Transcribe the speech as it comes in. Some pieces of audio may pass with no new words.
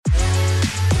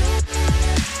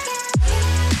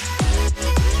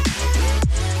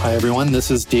Hi, everyone.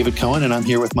 This is David Cohen, and I'm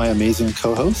here with my amazing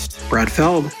co-host, Brad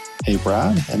Feld. Hey,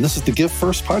 Brad. And this is the Give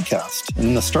First podcast. And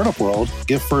in the startup world,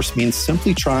 Give First means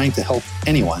simply trying to help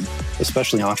anyone,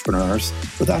 especially entrepreneurs,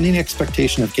 without any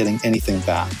expectation of getting anything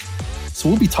back. So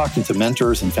we'll be talking to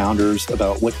mentors and founders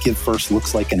about what Give First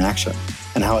looks like in action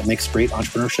and how it makes great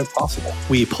entrepreneurship possible.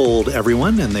 We polled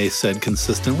everyone, and they said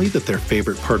consistently that their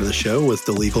favorite part of the show was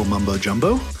the legal mumbo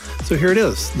jumbo. So here it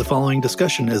is. The following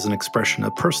discussion is an expression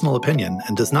of personal opinion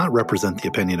and does not represent the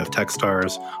opinion of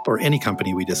Techstars or any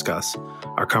company we discuss.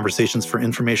 Our conversations for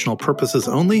informational purposes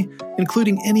only,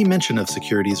 including any mention of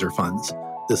securities or funds.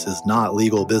 This is not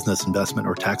legal, business, investment,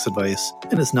 or tax advice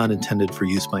and is not intended for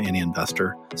use by any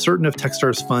investor. Certain of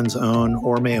Techstars funds own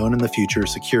or may own in the future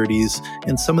securities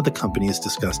in some of the companies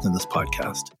discussed in this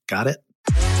podcast. Got it?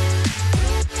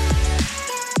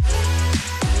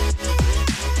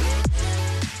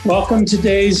 Welcome to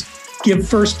today's Give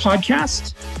First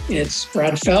podcast. It's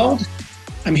Brad Feld.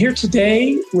 I'm here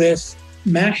today with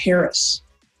Matt Harris.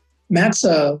 Matt's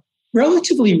a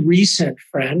relatively recent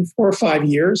friend, 4 or 5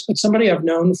 years, but somebody I've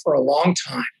known for a long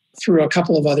time through a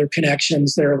couple of other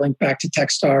connections that are linked back to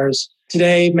Techstars.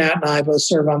 Today, Matt and I both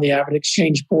serve on the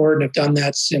AvidXchange board and have done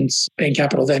that since Bain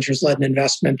Capital Ventures led an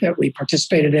investment that we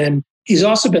participated in. He's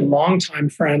also been longtime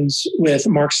friends with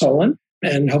Mark Solon,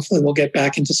 and hopefully we'll get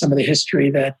back into some of the history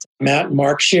that Matt and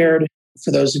Mark shared. For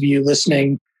those of you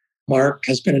listening, Mark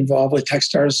has been involved with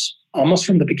Techstars almost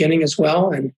from the beginning as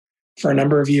well, and for a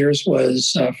number of years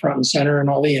was front and center in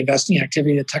all the investing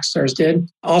activity that Techstars did.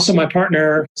 Also, my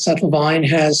partner, Seth Levine,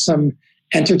 has some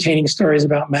entertaining stories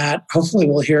about Matt. Hopefully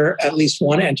we'll hear at least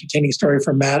one entertaining story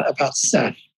from Matt about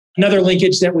Seth. Another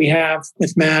linkage that we have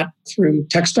with Matt through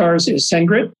Techstars is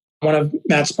SendGrid. One of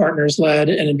Matt's partners led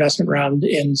an investment round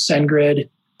in SendGrid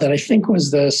that I think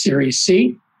was the Series C.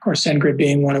 Of course, SendGrid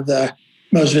being one of the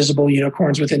most visible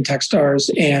unicorns within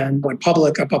Techstars and went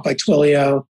public, up by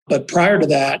Twilio. But prior to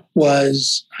that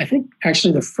was, I think,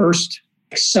 actually the first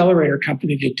accelerator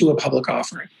company to do a public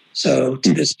offering. So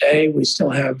to this day, we still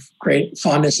have great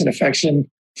fondness and affection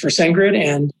for SendGrid.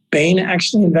 And Bain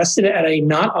actually invested at a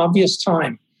not obvious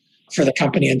time for the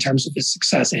company in terms of its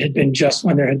success. It had been just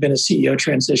when there had been a CEO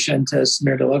transition to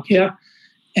Samir Dholakia,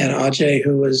 and Ajay,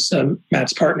 who was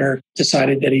Matt's partner,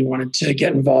 decided that he wanted to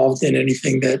get involved in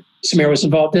anything that Samir was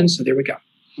involved in. So there we go.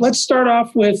 Let's start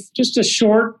off with just a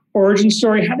short origin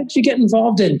story. How did you get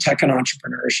involved in tech and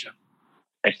entrepreneurship?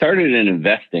 I started in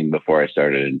investing before I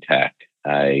started in tech.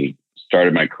 I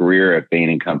started my career at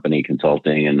Bain & Company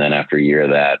Consulting, and then after a year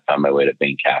of that, found my way to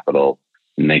Bain Capital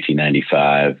in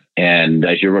 1995. And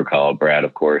as you recall, Brad,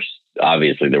 of course,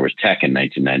 obviously there was tech in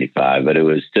 1995, but it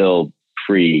was still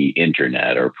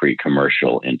pre-internet or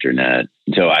pre-commercial internet.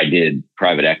 So I did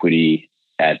private equity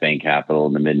at Bain Capital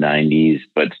in the mid-90s,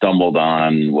 but stumbled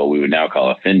on what we would now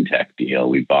call a fintech deal.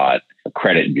 We bought a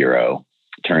credit bureau,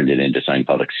 turned it into something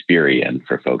called Experian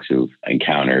for folks who've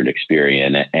encountered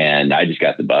Experian. And I just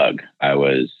got the bug. I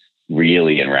was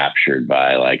really enraptured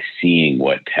by seeing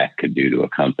what tech could do to a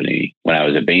company. When I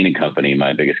was at Bain & Company,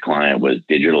 my biggest client was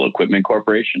Digital Equipment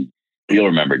Corporation. You'll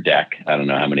remember DEC. I don't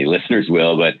know how many listeners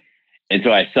will, and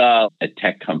so I saw a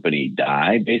tech company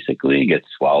die, basically, get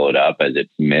swallowed up as it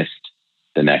missed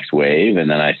the next wave. And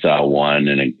then I saw one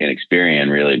in Experian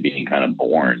really being kind of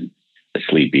born, a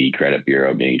sleepy credit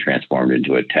bureau being transformed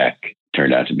into a tech,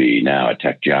 turned out to be now a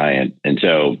tech giant. And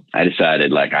so I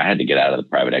decided I had to get out of the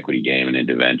private equity game and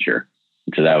into venture.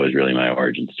 So that was really my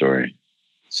origin story.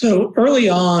 So early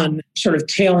on, sort of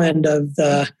tail end of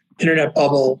the internet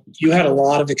bubble, you had a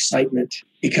lot of excitement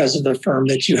because of the firm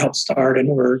that you helped start and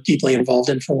were deeply involved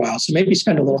in for a while. So maybe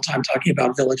spend a little time talking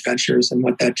about Village Ventures and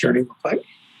what that journey looked like.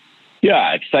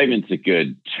 Yeah, excitement's a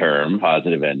good term,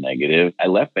 positive and negative. I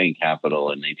left Bain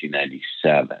Capital in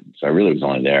 1997. So I really was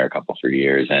only there a couple, 3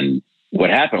 years. And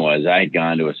what happened was I had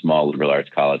gone to a small liberal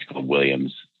arts college called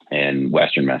Williams in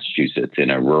Western Massachusetts in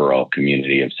a rural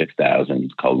community of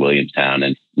 6,000 called Williamstown.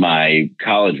 And my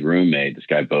college roommate, this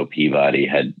guy, Bo Peabody,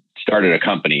 had started a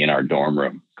company in our dorm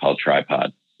room called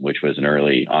Tripod, which was an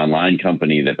early online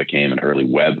company that became an early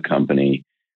web company,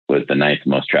 was the 9th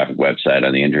most trafficked website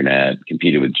on the internet,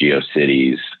 competed with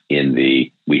GeoCities in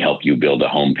the we help you build a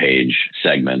homepage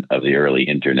segment of the early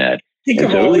internet. Think and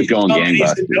of so all it was these going companies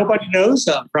gangbusters. that nobody knows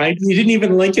of, right? You didn't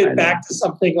even link it back to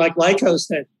something like Lycos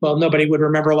that, nobody would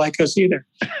remember Lycos either.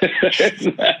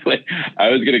 Exactly. I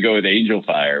was going to go with Angel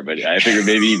Fire, but I figured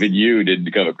maybe even you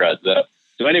didn't come across that.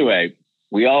 So anyway,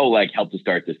 we all helped to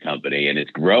start this company, and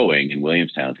it's growing in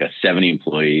Williamstown. It's got 70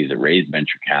 employees. It raised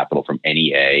venture capital from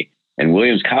NEA. And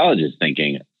Williams College is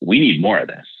thinking, we need more of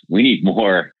this. We need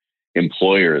more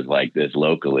employers like this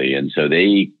locally. And so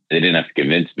they didn't have to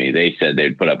convince me. They said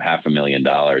they'd put up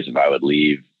 $500,000 if I would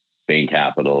leave Bain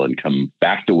Capital and come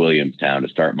back to Williamstown to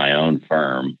start my own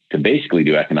firm to basically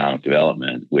do economic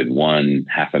development with one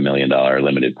 $500,000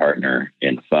 limited partner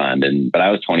in the fund. But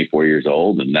I was 24 years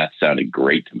old and that sounded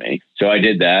great to me. So I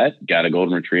did that, got a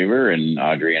golden retriever, and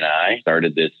Audrey and I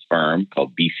started this firm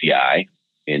called BCI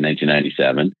in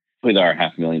 1997 with our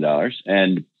 $500,000.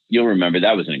 And you'll remember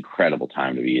that was an incredible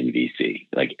time to be in VC.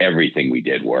 Like everything we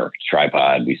did worked.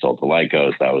 Tripod, we sold to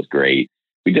Lycos. That was great.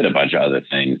 We did a bunch of other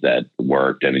things that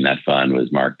worked. I mean, that fund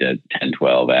was marked at 10,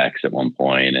 12x at one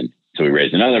point. And so we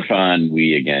raised another fund,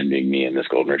 we again being me and this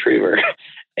golden retriever.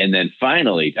 And then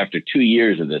finally, after 2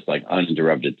 years of this like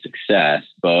uninterrupted success,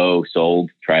 Bo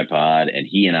sold Tripod and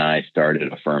he and I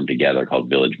started a firm together called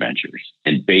Village Ventures.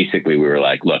 And basically we were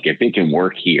like, look, if it can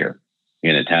work here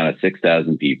in a town of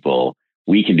 6,000 people,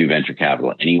 we can do venture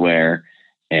capital anywhere.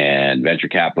 And venture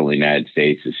capital in the United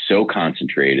States is so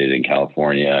concentrated in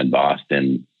California and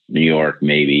Boston, New York,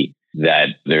 maybe, that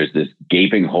there's this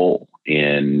gaping hole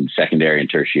in secondary and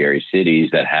tertiary cities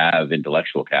that have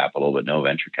intellectual capital, but no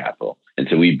venture capital. And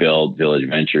so we built Village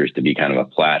Ventures to be kind of a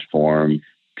platform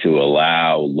to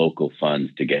allow local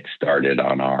funds to get started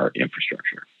on our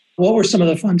infrastructure. What were some of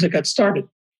the funds that got started?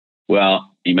 Well,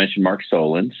 you mentioned Mark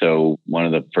Solon. So one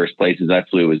of the first places I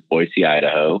flew was Boise,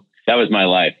 Idaho. That was my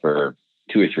life for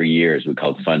 2 or 3 years. We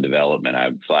called fund development. I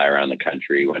would fly around the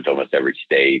country, went to almost every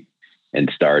state, and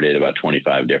started about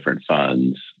 25 different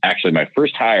funds. Actually, my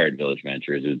first hire at Village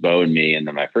Ventures was Bo and me. And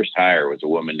then my first hire was a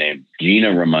woman named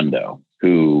Gina Raimondo,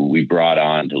 who we brought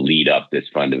on to lead up this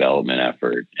fund development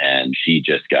effort. And she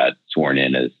just got sworn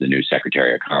in as the new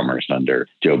Secretary of Commerce under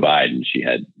Joe Biden. She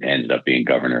had ended up being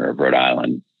governor of Rhode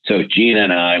Island. So Gina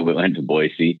and I went to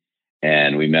Boise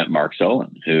and we met Mark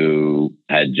Solon, who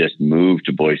had just moved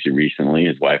to Boise recently.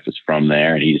 His wife was from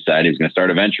there and he decided he was going to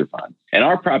start a venture fund. And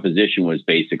our proposition was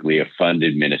basically a fund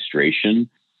administration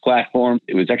platform.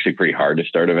 It was actually pretty hard to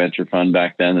start a venture fund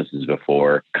back then. This is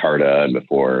before Carta and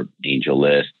before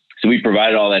AngelList. So we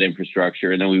provided all that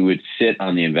infrastructure, and then we would sit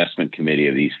on the investment committee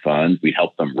of these funds. We'd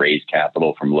help them raise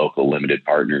capital from local limited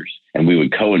partners, and we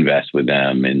would co-invest with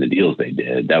them in the deals they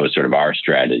did. That was sort of our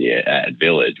strategy at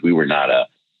Village. We were not a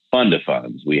fund of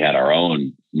funds. We had our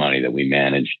own money that we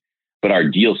managed, but our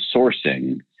deal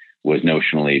sourcing was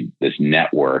notionally this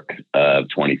network of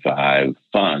 25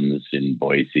 funds in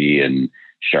Boise and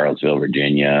Charlottesville,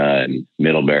 Virginia, and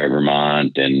Middlebury,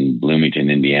 Vermont, and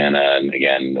Bloomington, Indiana, and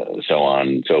again, so on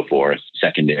and so forth,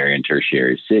 secondary and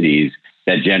tertiary cities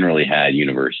that generally had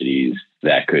universities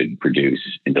that could produce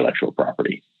intellectual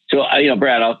property. So,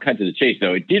 Brad, I'll cut to the chase,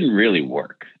 though. It didn't really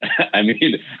work. I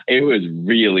mean, it was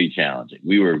really challenging.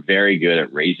 We were very good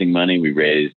at raising money. We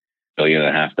raised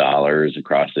 $1.5 billion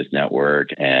across this network,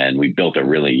 and we built a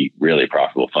really, really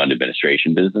profitable fund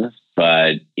administration business.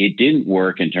 But it didn't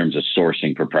work in terms of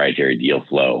sourcing proprietary deal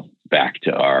flow back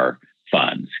to our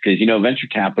funds. Because, venture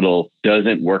capital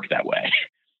doesn't work that way.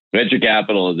 Venture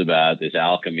capital is about this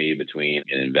alchemy between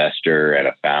an investor and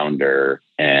a founder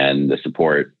and the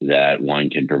support that one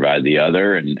can provide the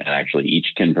other, and actually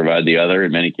each can provide the other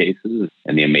in many cases,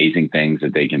 and the amazing things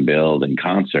that they can build in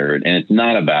concert. And it's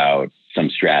not about some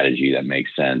strategy that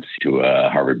makes sense to a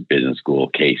Harvard Business School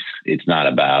case. It's not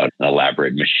about an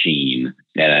elaborate machine.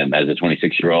 And as a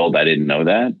 26-year-old, I didn't know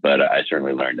that, but I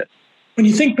certainly learned it. When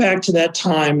you think back to that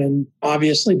time, and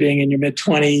obviously being in your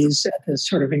mid-20s at this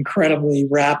sort of incredibly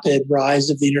rapid rise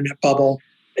of the internet bubble,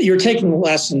 you're taking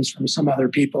lessons from some other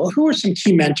people. Who were some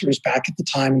key mentors back at the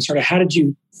time, and sort of how did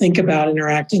you think about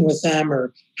interacting with them,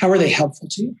 or how were they helpful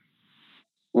to you?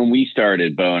 When we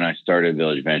started, Bo and I started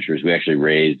Village Ventures, we actually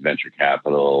raised venture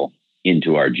capital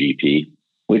into our GP,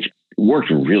 which worked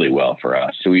really well for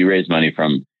us. So we raised money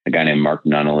from a guy named Mark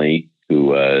Nunnally, who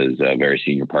was a very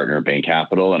senior partner at Bain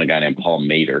Capital, and a guy named Paul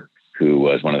Mader, who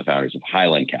was one of the founders of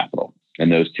Highland Capital. And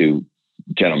those two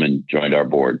gentlemen joined our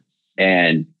board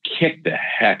and kicked the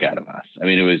heck out of us. I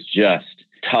mean, it was just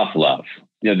tough love.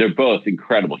 They're both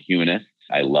incredible humanists.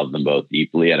 I love them both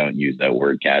deeply. I don't use that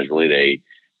word casually. They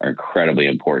are incredibly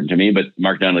important to me. But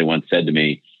Mark Nunnally once said to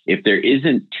me, if there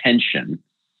isn't tension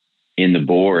in the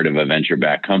board of a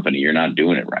venture-backed company, you're not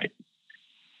doing it right.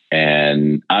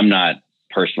 And I'm not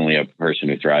personally a person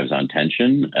who thrives on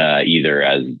tension, either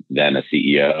as then a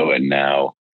CEO and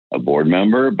now a board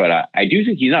member. But I do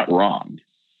think he's not wrong,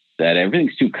 that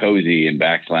everything's too cozy and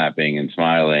backslapping and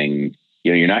smiling.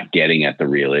 You're not getting at the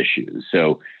real issues.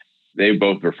 So they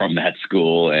both were from that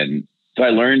school. And so I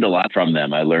learned a lot from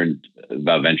them. I learned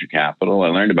about venture capital. I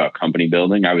learned about company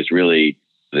building. I was really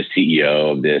the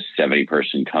CEO of this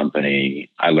 70-person company.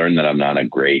 I learned that I'm not a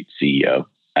great CEO.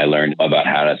 I learned about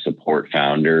how to support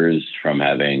founders from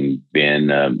having been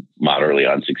a moderately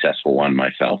unsuccessful one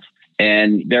myself.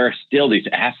 And there are still these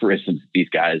aphorisms these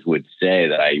guys would say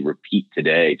that I repeat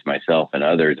today to myself and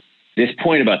others. This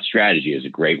point about strategy is a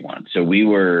great one. So we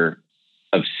were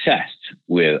obsessed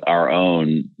with our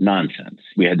own nonsense.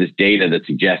 We had this data that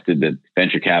suggested that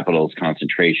venture capital's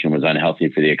concentration was unhealthy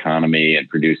for the economy and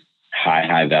produced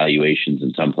high valuations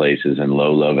in some places and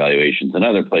low valuations in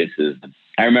other places.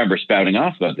 I remember spouting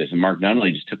off about this, and Mark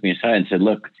Nunnally just took me aside and said,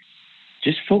 look,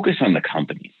 just focus on the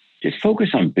company. Just focus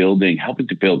on helping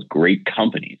to build great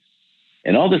companies.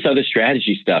 And all this other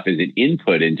strategy stuff is an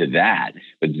input into that.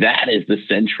 But that is the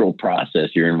central process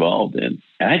you're involved in.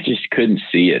 And I just couldn't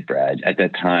see it, Brad. At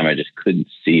that time, I just couldn't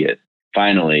see it.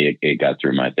 Finally, it got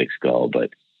through my thick skull.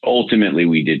 But ultimately,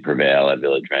 we did prevail at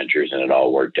Village Ventures, and it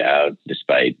all worked out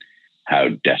despite how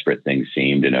desperate things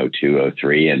seemed in 2002,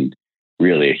 2003. And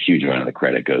really a huge amount of the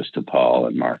credit goes to Paul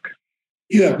and Mark.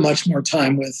 You have much more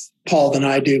time with Paul than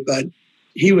I do, but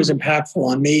he was impactful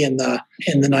on me in the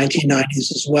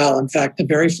 1990s as well. In fact, the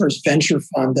very first venture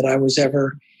fund that I was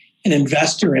ever an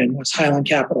investor in was Highland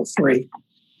Capital 3.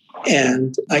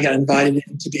 And I got invited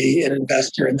in to be an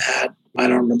investor in that. I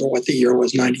don't remember what the year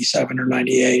was, 97 or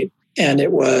 98. And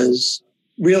it was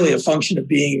really a function of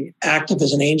being active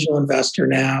as an angel investor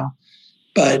now,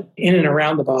 but in and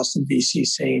around the Boston VC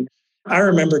scene. I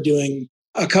remember doing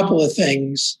a couple of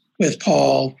things with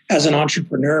Paul as an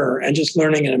entrepreneur and just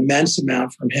learning an immense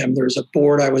amount from him. There was a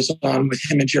board I was on with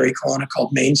him and Jerry Colonna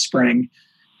called Mainspring.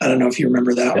 I don't know if you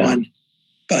remember that one.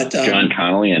 But John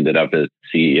Connolly ended up as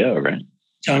CEO, right?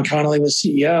 John Connolly was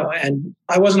CEO. And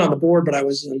I wasn't on the board, but I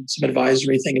was in some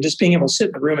advisory thing. And just being able to sit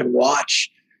in the room and watch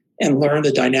and learn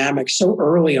the dynamics so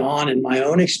early on in my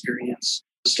own experience,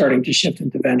 starting to shift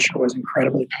into venture was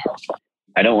incredibly powerful.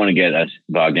 I don't want to get us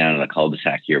bogged down in a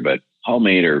cul-de-sac here, but Paul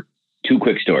Mader, two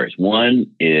quick stories. One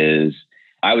is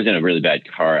I was in a really bad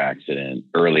car accident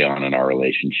early on in our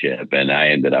relationship, and I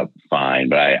ended up fine,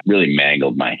 but I really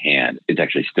mangled my hand. It's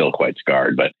actually still quite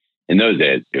scarred, but in those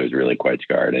days, it was really quite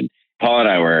scarred. And Paul and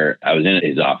I was in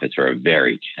his office for a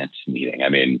very tense meeting. I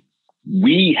mean,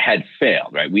 we had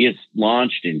failed, right? We had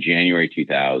launched in January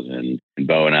 2000, and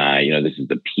Bo and I, this is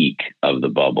the peak of the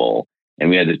bubble. And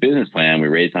we had this business plan. We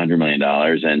raised $100 million.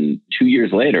 And 2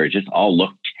 years later, it just all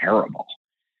looked terrible.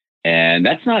 And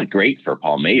that's not great for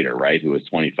Paul Mader, right? Who was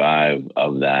 25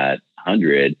 of that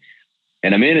 100.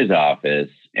 And I'm in his office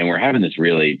and we're having this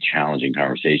really challenging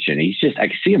conversation. I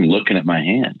can see him looking at my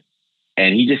hand,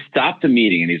 and he just stopped the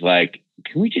meeting and he's like,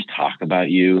 can we just talk about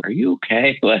you? Are you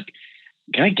okay? Like,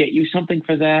 can I get you something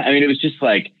for that? I mean, it was just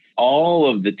like all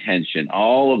of the tension,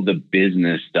 all of the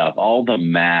business stuff, all the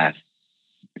math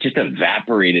just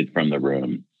evaporated from the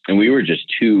room. And we were just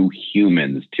two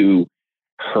humans, two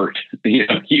hurt,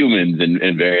 humans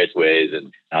in various ways.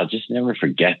 And I'll just never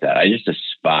forget that. I just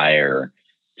aspire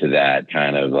to that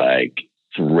kind of like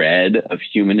thread of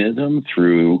humanism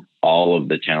through all of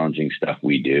the challenging stuff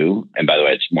we do. And by the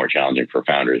way, it's more challenging for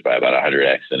founders by about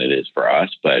 100x than it is for us.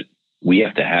 But we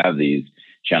have to have these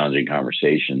challenging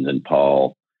conversations. And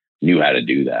Paul knew how to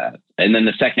do that. And then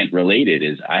the second related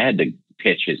is I had to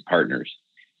pitch his partners.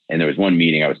 And there was one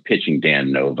meeting I was pitching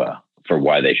Dan Nova for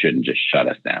why they shouldn't just shut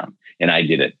us down. And I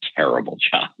did a terrible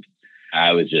job.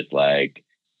 I was just like,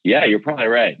 yeah, you're probably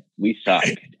right. We suck.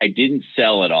 I didn't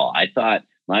sell at all. I thought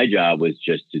my job was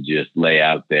just to lay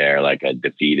out there like a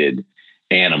defeated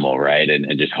animal, right? And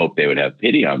just hope they would have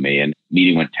pity on me. And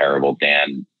meeting went terrible.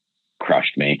 Dan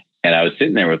crushed me. And I was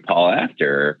sitting there with Paul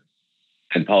after,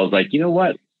 and Paul was like, you know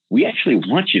what? We actually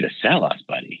want you to sell us,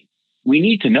 buddy. We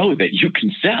need to know that you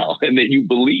can sell and that you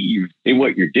believe in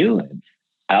what you're doing.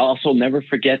 I'll also never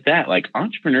forget that. Like,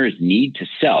 entrepreneurs need to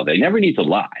sell. They never need to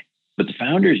lie. But the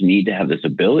founders need to have this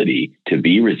ability to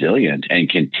be resilient and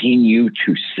continue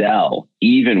to sell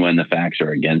even when the facts are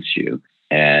against you.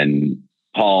 And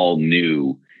Paul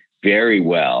knew very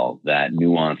well that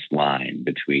nuanced line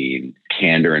between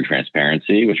candor and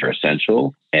transparency, which are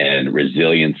essential, and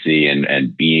resiliency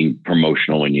and being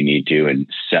promotional when you need to and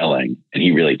selling. And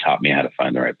he really taught me how to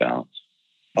find the right balance.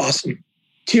 Awesome.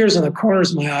 Tears in the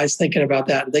corners of my eyes thinking about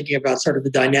that and thinking about sort of the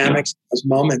dynamics of those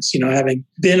moments, having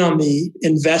been on the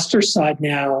investor side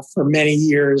now for many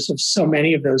years of so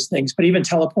many of those things, but even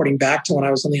teleporting back to when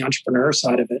I was on the entrepreneur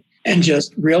side of it and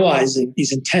just realizing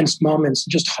these intense moments,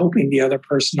 just hoping the other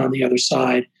person on the other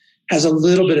side has a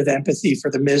little bit of empathy for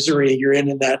the misery you're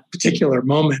in that particular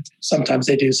moment. Sometimes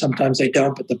they do, sometimes they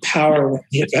don't, but the power when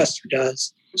the investor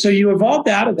does. So you evolved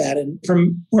out of that. And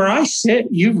from where I sit,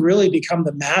 you've really become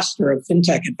the master of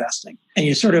fintech investing. And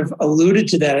you sort of alluded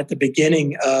to that at the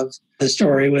beginning of the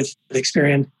story with the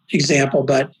Experian example.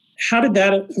 But How did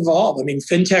that evolve? I mean,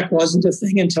 fintech wasn't a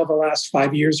thing until the last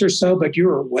 5 years or so, but you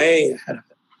were way ahead of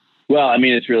it. Well, I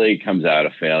mean, it really comes out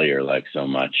of failure, like so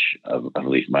much of at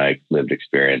least my lived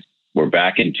experience. We're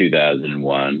back in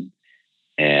 2001,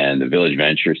 and the Village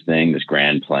Ventures thing, this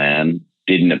grand plan,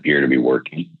 didn't appear to be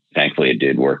working. Thankfully, it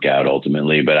did work out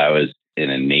ultimately, but I was in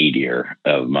a nadir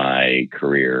of my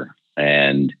career.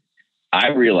 And I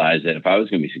realized that if I was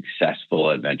going to be successful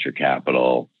at venture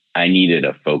capital, I needed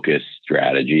a focused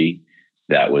strategy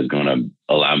that was going to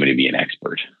allow me to be an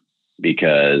expert.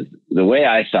 Because the way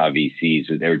I saw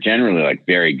VCs was they were generally like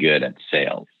very good at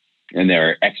sales, and they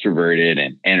were extroverted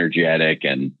and energetic,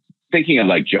 and thinking of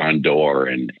like John Doerr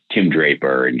and Tim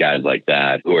Draper and guys like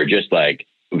that who are just like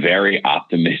very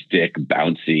optimistic,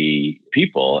 bouncy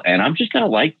people. And I'm just not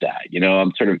like that. You know,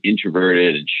 I'm sort of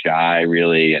introverted and shy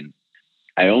really. And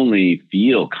I only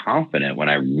feel confident when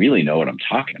I really know what I'm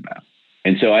talking about.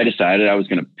 And so I decided I was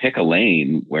going to pick a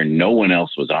lane where no one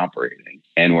else was operating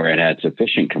and where it had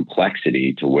sufficient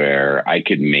complexity to where I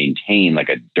could maintain like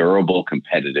a durable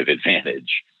competitive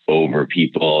advantage over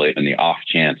people in the off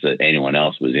chance that anyone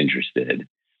else was interested.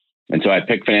 And so I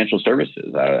picked financial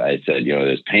services. I said, you know,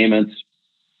 there's payments,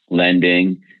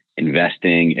 lending,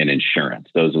 investing, and insurance.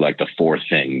 Those are like the four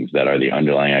things that are the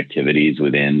underlying activities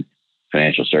within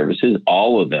financial services.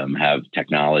 All of them have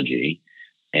technology.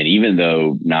 And even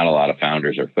though not a lot of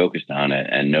founders are focused on it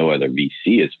and no other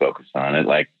VC is focused on it,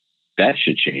 like that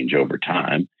should change over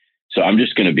time. So I'm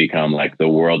just going to become like the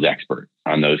world's expert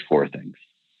on those four things.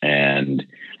 And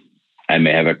I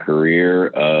may have a career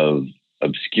of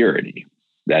obscurity.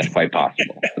 That's quite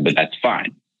possible, but that's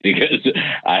fine because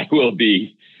I will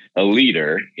be a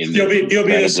leader in you'll be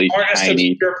the smartest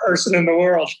obscure person in the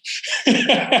world.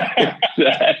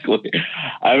 Exactly.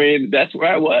 I mean, that's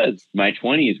where I was. My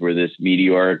 20s were this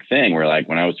meteoric thing where like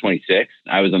when I was 26,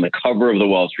 I was on the cover of the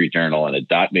Wall Street Journal and a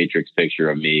dot matrix picture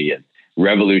of me and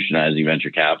revolutionizing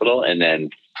venture capital. And then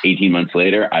 18 months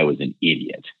later, I was an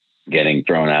idiot getting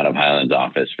thrown out of Highland's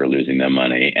office for losing them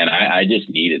money. And I just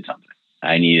needed something.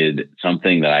 I needed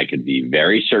something that I could be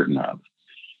very certain of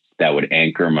that would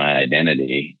anchor my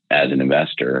identity as an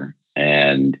investor.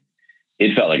 And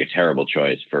it felt like a terrible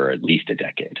choice for at least a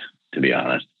decade, to be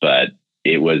honest. But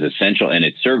it was essential and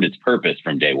it served its purpose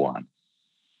from day one.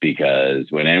 Because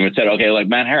when anyone said, okay, like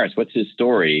Matt Harris, what's his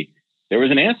story? There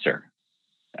was an answer.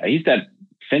 He's that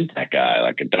fintech guy.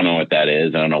 Like, I don't know what that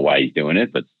is. I don't know why he's doing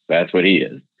it, but that's what he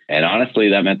is. And honestly,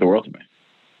 that meant the world to me.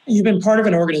 You've been part of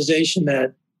an organization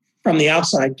that from the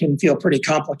outside can feel pretty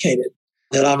complicated,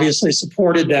 that obviously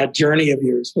supported that journey of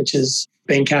yours, which is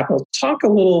Bain Capital. Talk a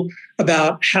little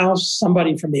about how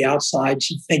somebody from the outside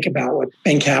should think about what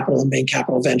Bain Capital and Bain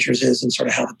Capital Ventures is and sort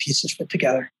of how the pieces fit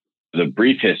together. The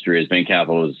brief history is Bain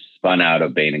Capital was spun out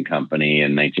of Bain & Company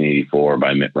in 1984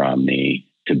 by Mitt Romney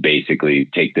to basically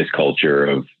take this culture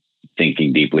of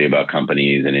thinking deeply about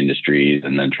companies and industries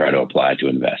and then try to apply to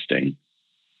investing.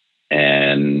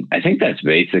 And I think that's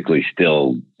basically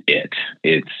still it.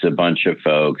 It's a bunch of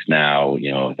folks now,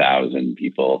 1,000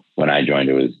 people. When I joined,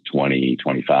 it was 20,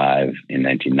 25 in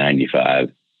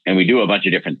 1995. And we do a bunch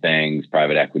of different things,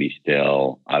 private equity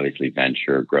still, obviously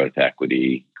venture, growth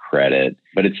equity, credit,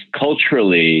 but it's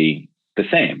culturally the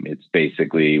same. It's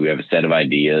basically, we have a set of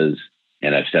ideas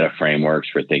and a set of frameworks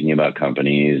for thinking about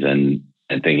companies and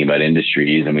thinking about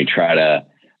industries. And we try to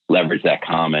leverage that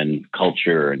common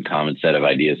culture and common set of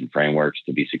ideas and frameworks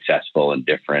to be successful in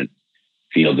different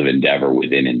fields of endeavor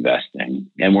within investing.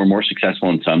 And we're more successful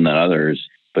in some than others,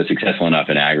 but successful enough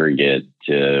in aggregate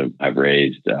to have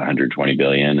raised $120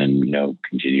 billion and,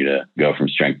 continue to go from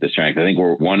strength to strength. I think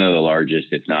we're one of the largest,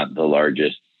 if not the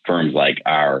largest, firms like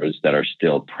ours that are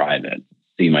still private.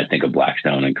 So you might think of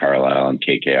Blackstone and Carlyle and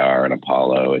KKR and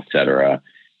Apollo, et cetera.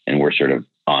 And we're sort of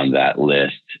on that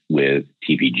list with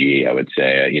TPG, I would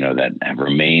say, that have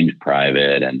remained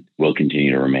private and will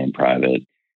continue to remain private.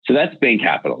 So that's Bain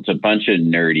Capital. It's a bunch of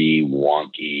nerdy,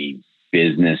 wonky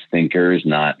business thinkers,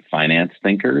 not finance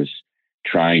thinkers,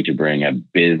 trying to bring a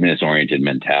business-oriented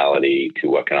mentality to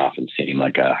what can often seem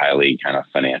like a highly kind of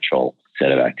financial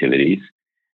set of activities.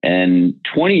 And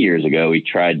 20 years ago, we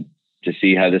tried to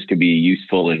see how this could be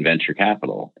useful in venture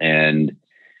capital. And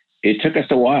it took us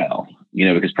a while,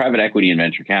 because private equity and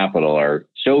venture capital are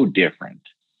so different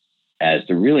as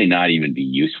to really not even be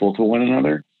useful to one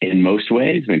another in most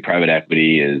ways. I mean, private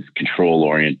equity is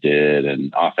control-oriented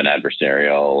and often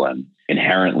adversarial and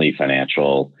inherently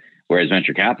financial, whereas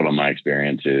venture capital, in my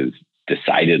experience, is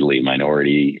decidedly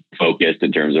minority-focused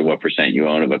in terms of what percent you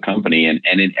own of a company. And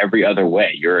in every other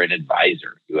way, you're an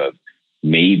advisor. You have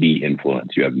maybe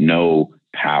influence. You have no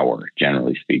power,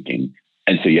 generally speaking.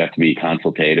 And so you have to be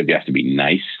consultative. You have to be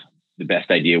nice. the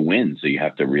best idea wins. So you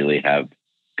have to really have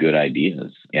good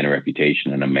ideas and a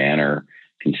reputation and a manner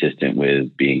consistent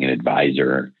with being an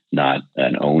advisor, not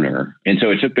an owner. And so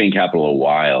it took Bain Capital a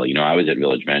while. I was at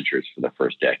Village Ventures for the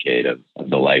first decade of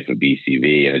the life of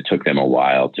BCV, and it took them a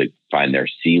while to find their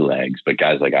sea legs. But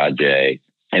guys like Ajay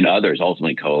and others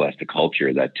ultimately coalesced a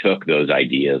culture that took those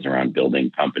ideas around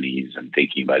building companies and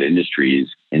thinking about industries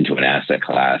into an asset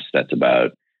class that's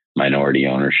about minority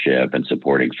ownership and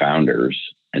supporting founders.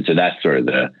 And so that's sort of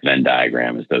the Venn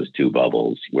diagram, is those two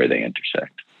bubbles where they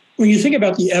intersect. When you think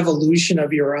about the evolution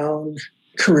of your own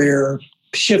career,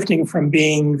 shifting from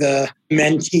being the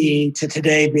mentee to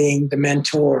today being the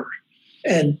mentor,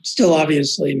 and still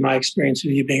obviously in my experience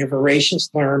with you being a voracious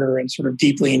learner and sort of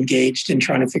deeply engaged in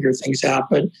trying to figure things out.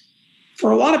 But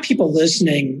for a lot of people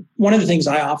listening, one of the things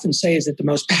I often say is that the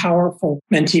most powerful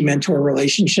mentee-mentor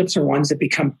relationships are ones that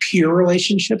become peer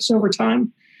relationships over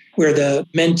time, where the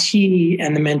mentee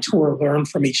and the mentor learn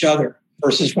from each other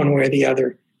versus one way or the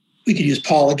other. We could use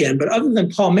Paul again, but other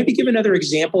than Paul, maybe give another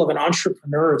example of an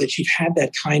entrepreneur that you've had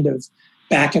that kind of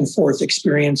back and forth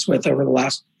experience with over the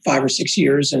last 5 or 6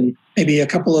 years, and maybe a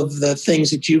couple of the things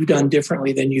that you've done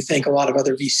differently than you think a lot of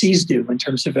other VCs do in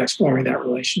terms of exploring that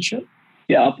relationship.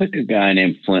 Yeah, I'll pick a guy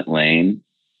named Flint Lane.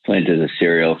 Flint is a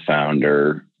serial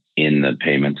founder in the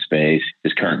payment space.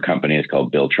 His current company is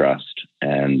called Billtrust,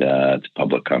 and it's a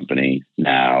public company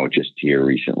now, just here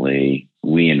recently.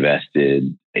 We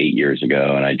invested 8 years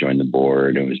ago, and I joined the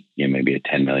board. It was maybe a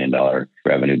 $10 million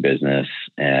revenue business,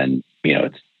 and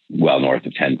it's well north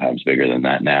of 10 times bigger than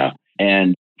that now.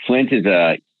 And Flint is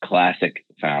a classic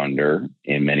founder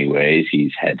in many ways.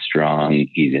 He's headstrong,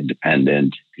 he's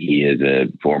independent, he is a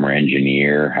former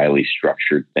engineer, highly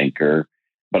structured thinker,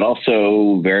 but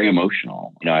also very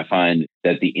emotional. I find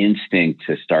that the instinct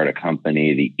to start a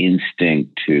company, the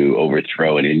instinct to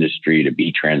overthrow an industry, to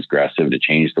be transgressive, to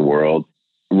change the world,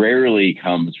 rarely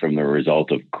comes from the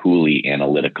result of coolly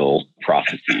analytical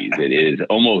processes. It is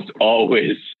almost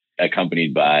always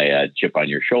accompanied by a chip on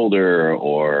your shoulder,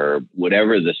 or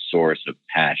whatever the source of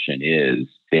passion is,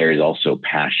 there is also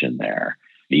passion there,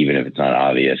 even if it's not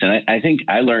obvious. And I think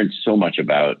I learned so much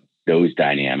about those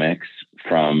dynamics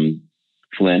from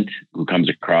Flint, who comes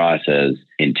across as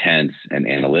intense and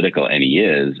analytical, and he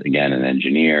is, again, an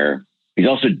engineer. He's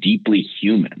also deeply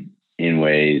human in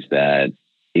ways that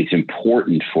it's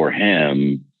important for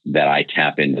him that I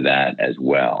tap into that as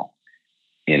well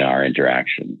in our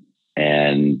interaction.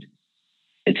 And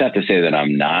it's not to say that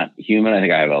I'm not human. I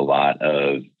think I have a lot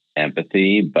of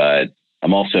empathy, but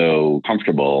I'm also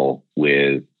comfortable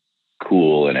with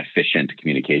cool and efficient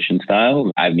communication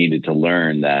styles. I've needed to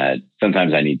learn that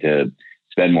sometimes I need to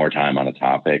spend more time on a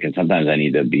topic, and sometimes I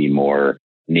need to be more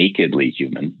nakedly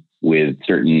human with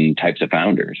certain types of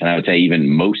founders. And I would say even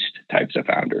most types of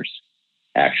founders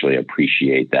actually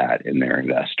appreciate that in their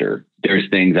investor. There's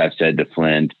things I've said to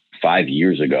Flint 5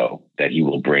 years ago that he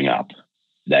will bring up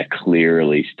that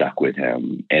clearly stuck with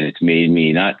him. And it's made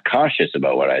me not cautious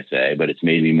about what I say, but it's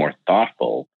made me more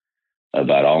thoughtful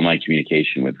about all my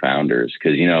communication with founders.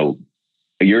 Because,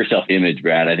 your self-image,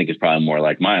 Brad, I think is probably more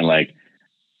like mine. Like,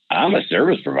 I'm a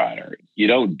service provider. You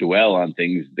don't dwell on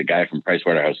things the guy from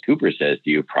PricewaterhouseCoopers says to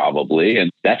you, probably.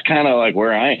 And that's kind of like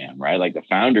where I am, right? Like, the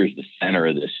founder's the center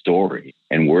of this story.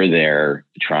 And we're there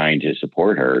trying to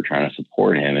support her, trying to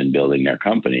support him in building their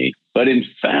company. But in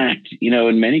fact,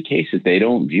 in many cases, they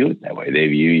don't view it that way. They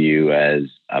view you as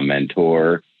a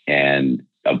mentor and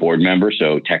a board member.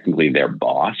 So technically their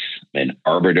boss, an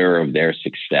arbiter of their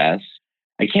success.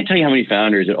 I can't tell you how many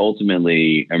founders it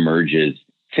ultimately emerges.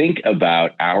 Think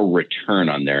about our return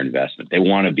on their investment. They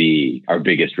want to be our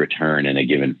biggest return in a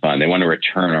given fund. They want to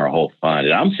return our whole fund.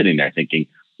 And I'm sitting there thinking,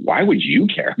 why would you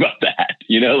care about that?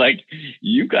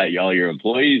 You've got all your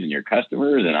employees and your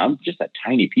customers, and I'm just a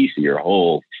tiny piece of your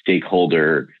whole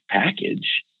stakeholder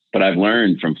package. But I've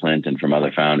learned from Flint and from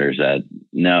other founders that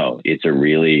no, it's a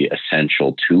really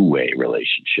essential two-way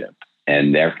relationship.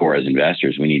 And therefore, as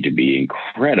investors, we need to be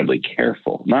incredibly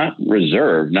careful, not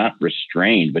reserved, not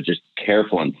restrained, but just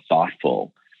careful and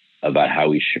thoughtful about how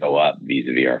we show up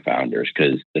vis-a-vis our founders.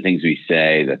 Because the things we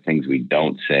say, the things we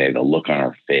don't say, the look on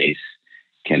our face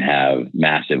can have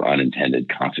massive unintended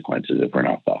consequences if we're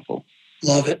not thoughtful.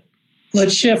 Love it.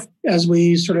 Let's shift as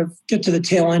we sort of get to the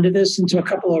tail end of this into a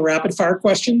couple of rapid fire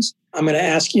questions. I'm going to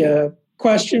ask you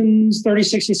questions, 30,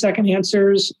 60-second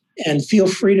answers, and feel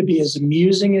free to be as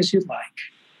amusing as you'd like.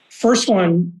 First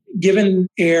one, given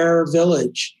Air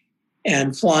Village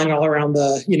and flying all around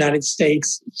the United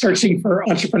States, searching for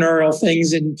entrepreneurial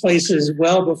things in places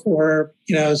well before,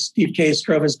 Steve Case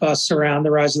drove his bus around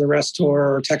the Rise of the Rest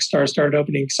tour, or Techstars started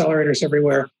opening accelerators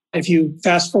everywhere. If you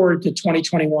fast forward to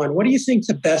 2021, what do you think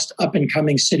the best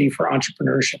up-and-coming city for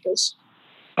entrepreneurship is?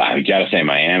 I got to say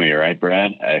Miami, right,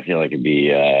 Brad? I feel like it'd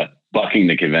be bucking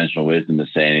the conventional wisdom to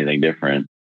say anything different.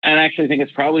 And I actually think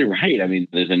it's probably right. I mean,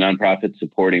 there's a nonprofit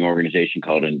supporting organization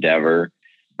called Endeavor.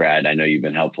 Brad, I know you've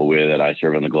been helpful with it. I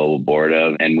serve on the global board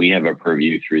of, and we have a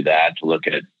purview through that to look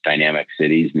at dynamic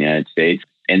cities in the United States.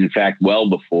 And in fact, well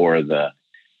before the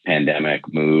pandemic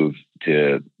move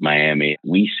to Miami,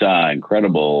 we saw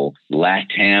incredible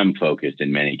LATAM focused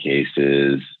in many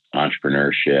cases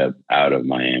entrepreneurship out of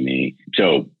Miami.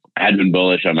 So I had been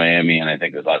bullish on Miami, and I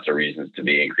think there's lots of reasons to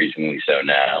be increasingly so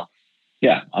now.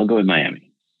 Yeah, I'll go with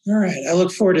Miami. All right. I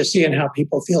look forward to seeing how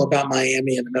people feel about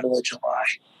Miami in the middle of July.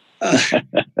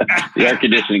 The air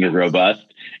conditioning is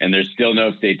robust, and there's still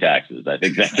no state taxes. I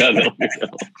think that's how they'll feel.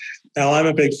 No, I'm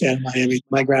a big fan of Miami.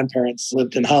 My grandparents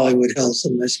lived in Hollywood Hills,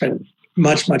 and they spent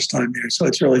much time there. So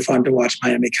it's really fun to watch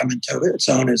Miami come into its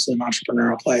own as an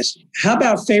entrepreneurial place. How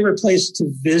about favorite place to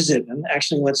visit? And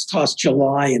actually, let's toss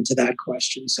July into that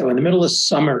question. So in the middle of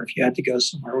summer, if you had to go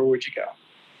somewhere, where would you go?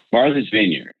 Martha's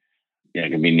Vineyard. Yeah,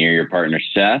 it can be near your partner,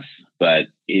 Seth, but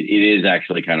it is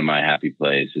actually kind of my happy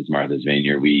place is Martha's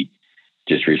Vineyard. We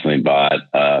just recently bought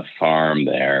a farm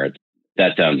there.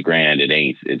 That sounds grand. It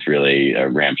ain't. It's really a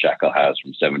ramshackle house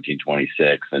from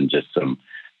 1726 and just some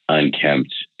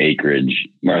unkempt acreage.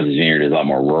 Martha's Vineyard is a lot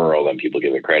more rural than people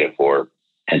give it credit for.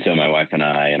 And so my wife and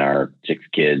I and our 6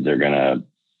 kids are going to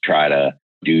try to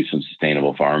do some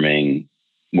sustainable farming.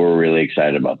 We're really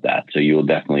excited about that. So you will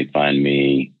definitely find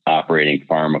me operating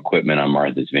farm equipment on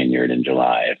Martha's Vineyard in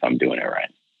July if I'm doing it right.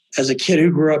 As a kid who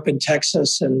grew up in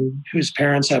Texas and whose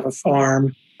parents have a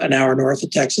farm an hour north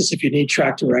of Texas, if you need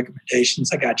tractor recommendations,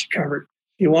 I got you covered.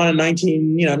 If you want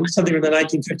something from the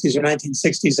 1950s or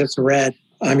 1960s that's red,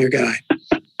 I'm your guy.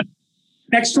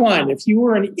 Next one. If you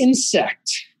were an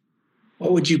insect,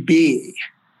 what would you be?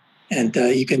 And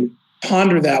you can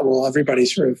ponder that while everybody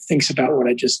sort of thinks about what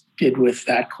I just did with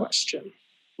that question.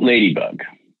 Ladybug.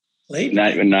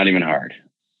 Ladybug? Not even hard.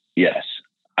 Yes.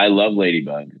 I love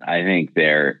ladybugs. I think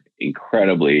they're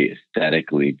incredibly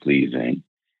aesthetically pleasing.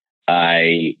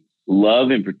 I love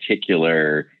in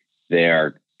particular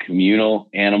their communal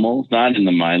animals, not in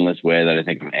the mindless way that I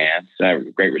think of ants. I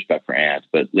have great respect for ants,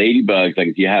 but ladybugs, like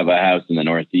if you have a house in the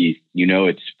Northeast,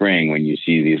 it's spring when you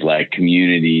see these like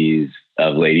communities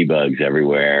of ladybugs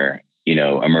everywhere,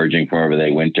 emerging from wherever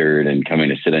they wintered and coming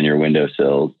to sit on your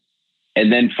windowsills.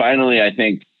 And then finally,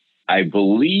 I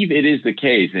believe it is the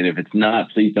case, and if it's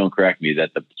not, please don't correct me,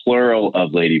 that the plural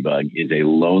of ladybug is a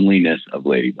loneliness of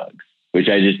ladybugs, which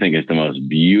I just think is the most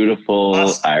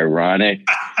beautiful, ironic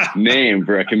name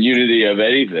for a community of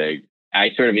anything.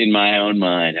 I sort of, in my own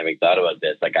mind, having thought about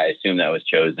this, I assume that was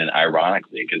chosen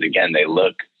ironically, because again, they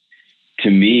look to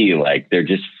me like they're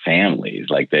just families,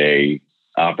 like they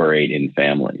operate in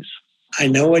families. I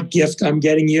know what gift I'm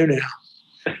getting you now.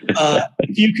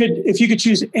 If you could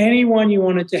choose anyone you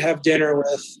wanted to have dinner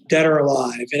with, dead or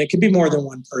alive, and it could be more than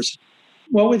one person,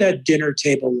 what would that dinner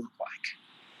table look like?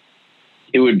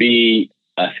 It would be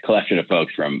a collection of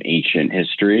folks from ancient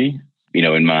history.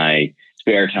 In my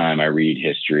spare time, I read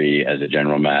history as a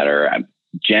general matter. I'm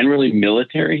generally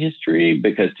military history,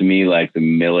 because to me, like the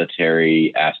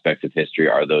military aspects of history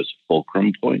are those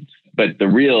fulcrum points. But the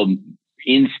real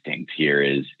instinct here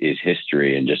is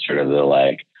history and just sort of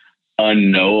the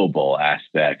unknowable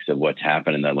aspects of what's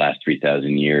happened in the last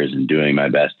 3,000 years and doing my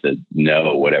best to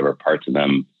know whatever parts of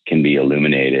them can be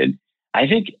illuminated. I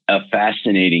think a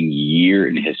fascinating year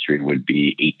in history would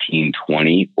be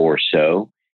 1820 or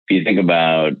so. If you think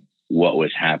about what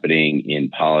was happening in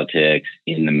politics,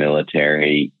 in the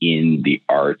military, in the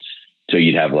arts. So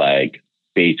you'd have like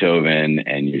Beethoven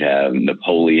and you'd have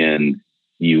Napoleon.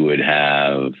 You would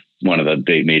have one of the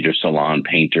big major salon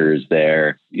painters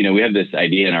there. We have this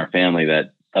idea in our family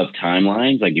that of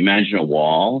timelines, like imagine a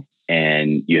wall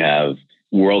and you have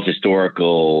world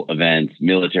historical events,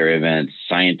 military events,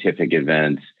 scientific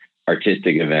events,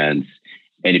 artistic events.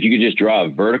 And if you could just draw a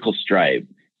vertical stripe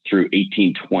through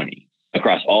 1820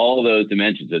 across all those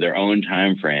dimensions of their own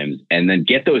time frames, and then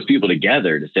get those people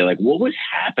together to say, like, what was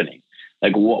happening?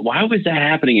 Like, why was that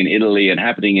happening in Italy and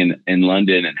happening in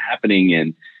London and happening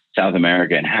in South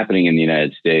America and happening in the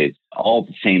United States all at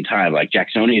the same time? Like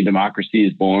Jacksonian democracy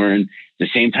is born the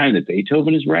same time that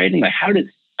Beethoven is writing. Like,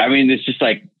 it's just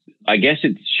like, I guess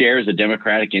it shares a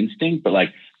democratic instinct, but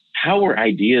like, how were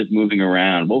ideas moving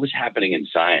around? What was happening in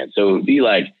science? So it would be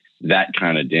like that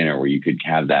kind of dinner where you could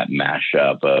have that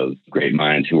mashup of great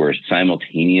minds who were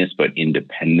simultaneous but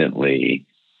independently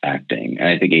acting. And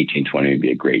I think 1820 would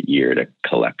be a great year to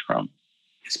collect from.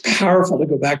 it's powerful to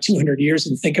go back 200 years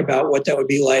and think about what that would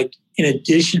be like in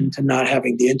addition to not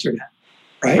having the internet,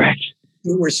 right? Right.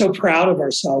 We're so proud of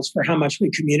ourselves for how much we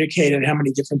communicate and how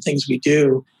many different things we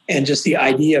do. And just the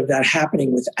idea of that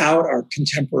happening without our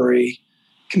contemporary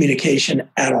communication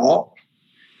at all,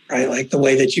 right? Like the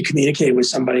way that you communicate with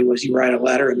somebody was you write a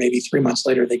letter and maybe 3 months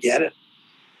later they get it.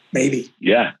 Maybe.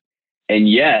 Yeah. And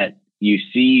yet you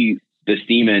see the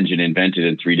steam engine invented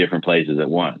in 3 different places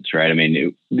at once, right? I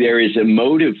mean, there is a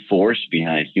motive force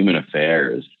behind human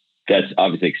affairs that's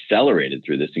obviously accelerated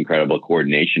through this incredible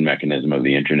coordination mechanism of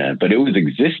the internet, but it was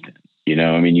existent. You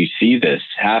know, I mean, you see this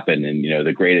happen in,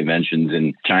 the great inventions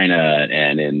in China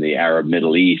and in the Arab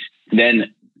Middle East,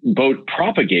 then both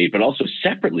propagate, but also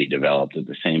separately developed at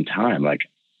the same time. Like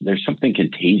there's something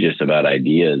contagious about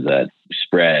ideas that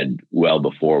spread well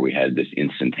before we had this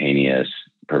instantaneous,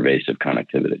 pervasive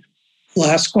connectivity.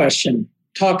 Last question.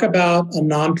 Talk about a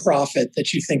nonprofit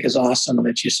that you think is awesome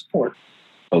that you support.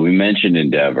 Well, we mentioned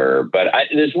Endeavor, but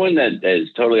there's one that is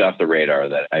totally off the radar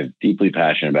that I'm deeply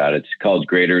passionate about. It's called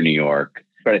Greater New York,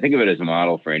 but I think of it as a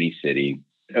model for any city.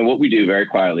 And what we do very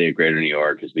quietly at Greater New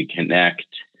York is we connect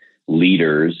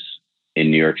leaders in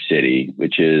New York City,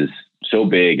 which is so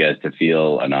big as to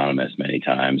feel anonymous many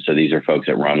times. So these are folks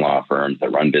that run law firms,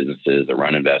 that run businesses, that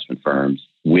run investment firms,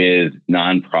 with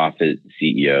nonprofit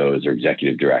CEOs or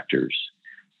executive directors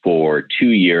for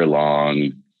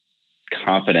 2-year-long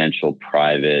confidential,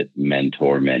 private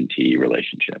mentor-mentee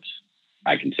relationships.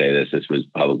 I can say this was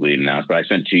publicly announced, but I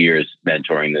spent 2 years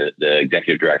mentoring the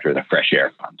executive director of the Fresh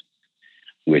Air Fund,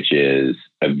 which is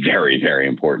a very, very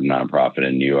important nonprofit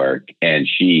in New York. And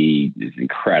she is an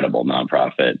incredible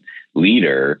nonprofit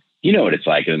leader. You know what it's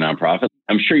like in a nonprofit.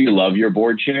 I'm sure you love your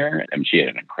board chair. I mean, she had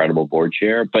an incredible board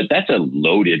chair, but that's a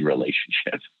loaded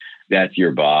relationship. That's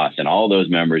your boss, and all those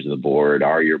members of the board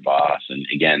are your boss. And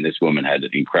again, this woman had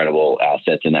incredible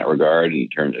assets in that regard in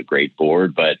terms of great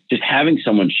board, but just having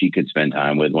someone she could spend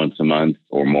time with once a month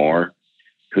or more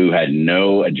who had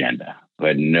no agenda, who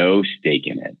had no stake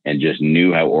in it, and just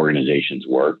knew how organizations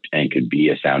worked and could be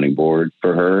a sounding board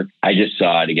for her. I just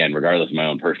saw it, again, regardless of my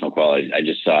own personal qualities, I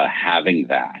just saw having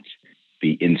that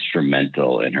be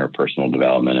instrumental in her personal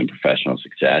development and professional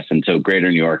success. And so Greater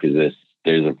New York is this.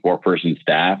 There's a 4-person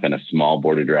staff and a small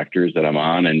board of directors that I'm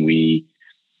on, and we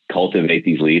cultivate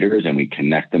these leaders and we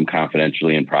connect them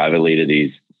confidentially and privately to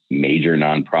these major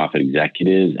nonprofit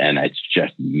executives. And it's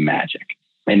just magic.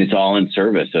 And it's all in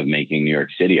service of making New York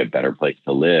City a better place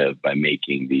to live by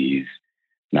making these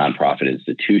nonprofit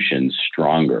institutions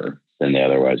stronger than they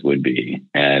otherwise would be.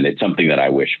 And it's something that I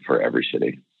wish for every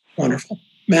city. Wonderful.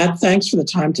 Matt, thanks for the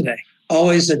time today.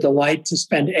 Always a delight to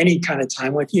spend any kind of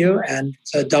time with you, and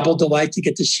it's a double delight to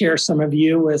get to share some of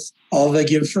you with all the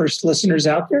Give First listeners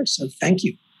out there. So thank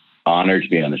you. Honored to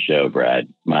be on the show, Brad.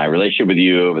 My relationship with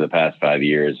you over the past 5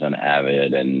 years on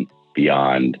Avid and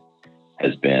beyond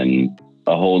has been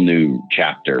a whole new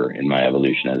chapter in my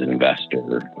evolution as an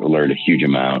investor. I learned a huge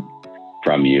amount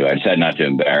from you. I decided not to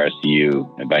embarrass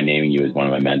you by naming you as one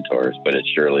of my mentors, but it's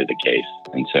surely the case.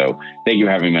 And so thank you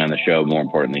for having me on the show. More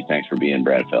importantly, thanks for being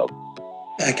Brad Feld.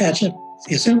 Back at you.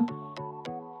 See you soon.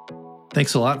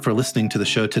 Thanks a lot for listening to the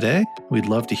show today. We'd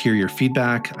love to hear your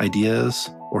feedback, ideas,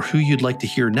 or who you'd like to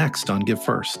hear next on Give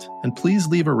First. And please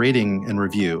leave a rating and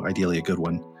review, ideally a good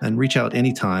one. And reach out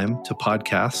anytime to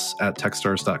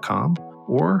podcasts@techstars.com,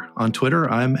 or on Twitter,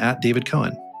 I'm @David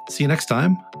Cohen. See you next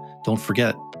time. Don't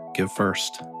forget, give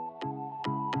first.